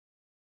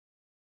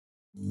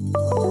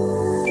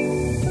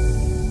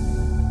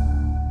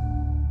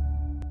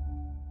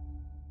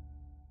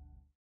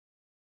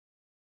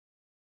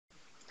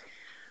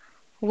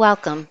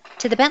Welcome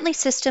to the Bentley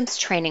Systems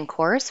training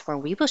course, where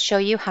we will show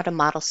you how to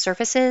model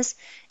surfaces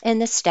in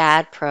the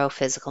STAAD.Pro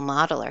Physical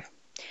Modeler.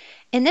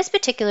 In this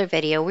particular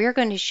video, we are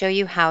going to show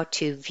you how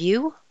to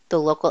view the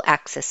local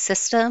axis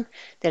system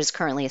that is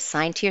currently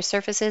assigned to your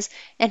surfaces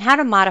and how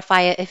to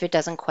modify it if it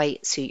doesn't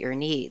quite suit your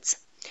needs.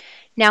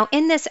 Now,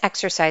 in this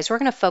exercise, we're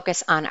going to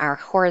focus on our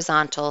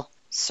horizontal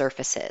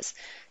surfaces.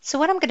 So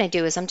what I'm going to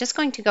do is I'm just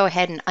going to go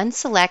ahead and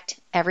unselect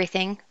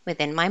everything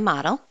within my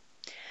model.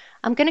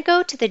 I'm going to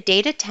go to the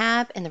Data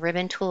tab in the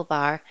ribbon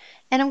toolbar,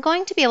 and I'm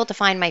going to be able to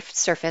find my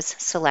surface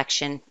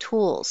selection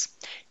tools.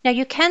 Now,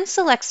 you can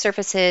select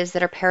surfaces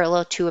that are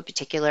parallel to a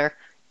particular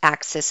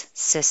axis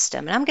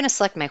system. And I'm going to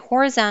select my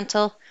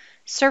horizontal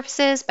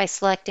surfaces by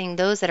selecting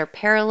those that are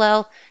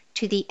parallel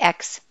to the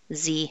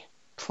XZ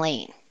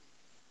plane.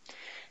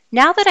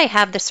 Now that I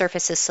have the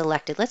surfaces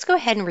selected, let's go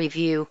ahead and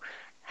review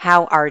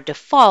how our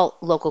default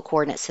local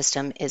coordinate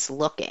system is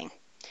looking.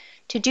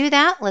 To do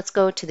that, let's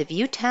go to the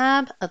View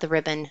tab of the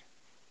ribbon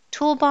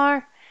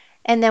toolbar,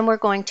 and then we're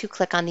going to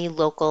click on the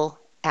local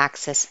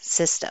axis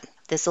system.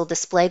 This will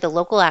display the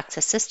local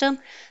axis system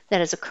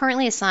that is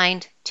currently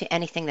assigned to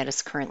anything that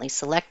is currently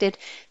selected.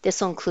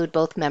 This will include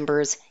both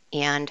members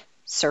and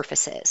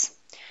surfaces.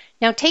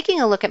 Now,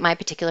 taking a look at my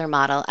particular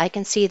model, I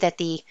can see that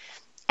the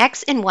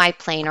X and Y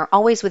plane are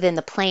always within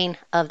the plane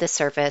of the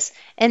surface,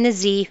 and the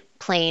Z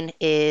plane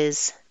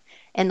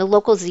and the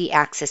local Z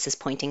axis is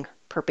pointing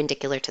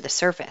perpendicular to the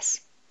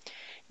surface.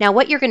 Now,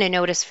 what you're going to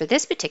notice for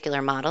this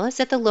particular model is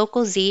that the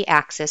local Z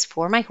axis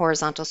for my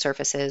horizontal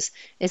surfaces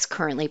is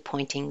currently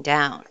pointing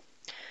down.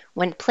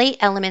 When plate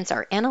elements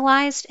are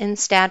analyzed in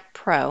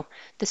STAAD.Pro,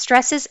 the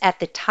stresses at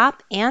the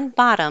top and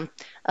bottom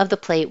of the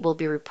plate will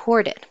be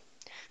reported.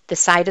 The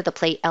side of the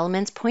plate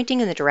elements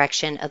pointing in the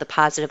direction of the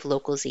positive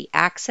local Z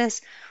axis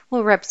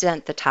will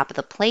represent the top of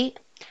the plate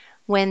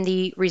when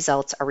the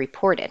results are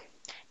reported.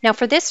 Now,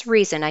 for this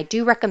reason, I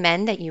do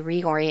recommend that you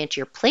reorient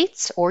your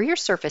plates or your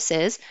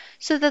surfaces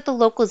so that the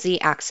local Z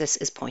axis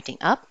is pointing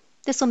up.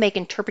 This will make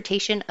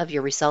interpretation of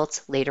your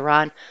results later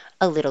on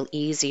a little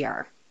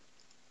easier.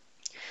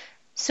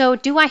 So,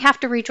 do I have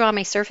to redraw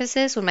my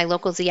surfaces when my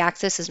local Z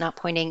axis is not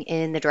pointing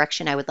in the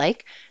direction I would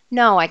like?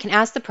 No, I can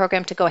ask the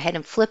program to go ahead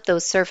and flip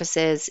those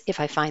surfaces if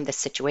I find this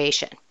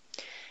situation.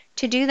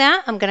 To do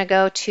that, I'm going to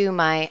go to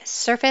my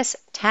Surface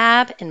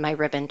tab in my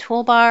ribbon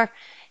toolbar,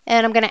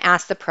 and I'm going to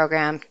ask the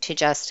program to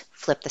just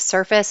flip the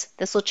surface.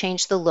 This will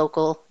change the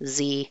local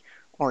Z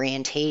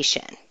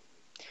orientation.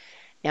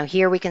 Now,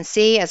 here we can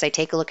see, as I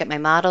take a look at my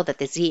model, that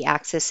the Z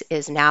axis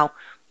is now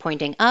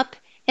pointing up,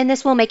 and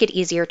this will make it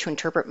easier to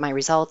interpret my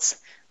results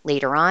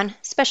later on,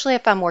 especially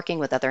if I'm working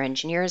with other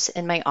engineers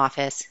in my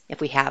office, if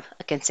we have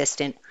a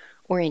consistent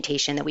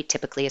orientation that we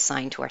typically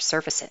assign to our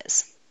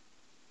surfaces.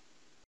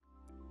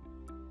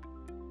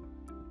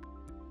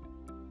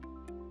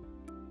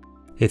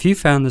 If you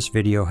found this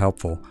video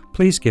helpful,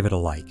 please give it a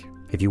like.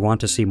 If you want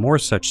to see more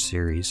such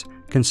series,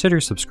 consider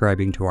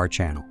subscribing to our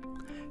channel.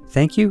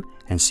 Thank you,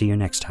 and see you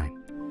next time.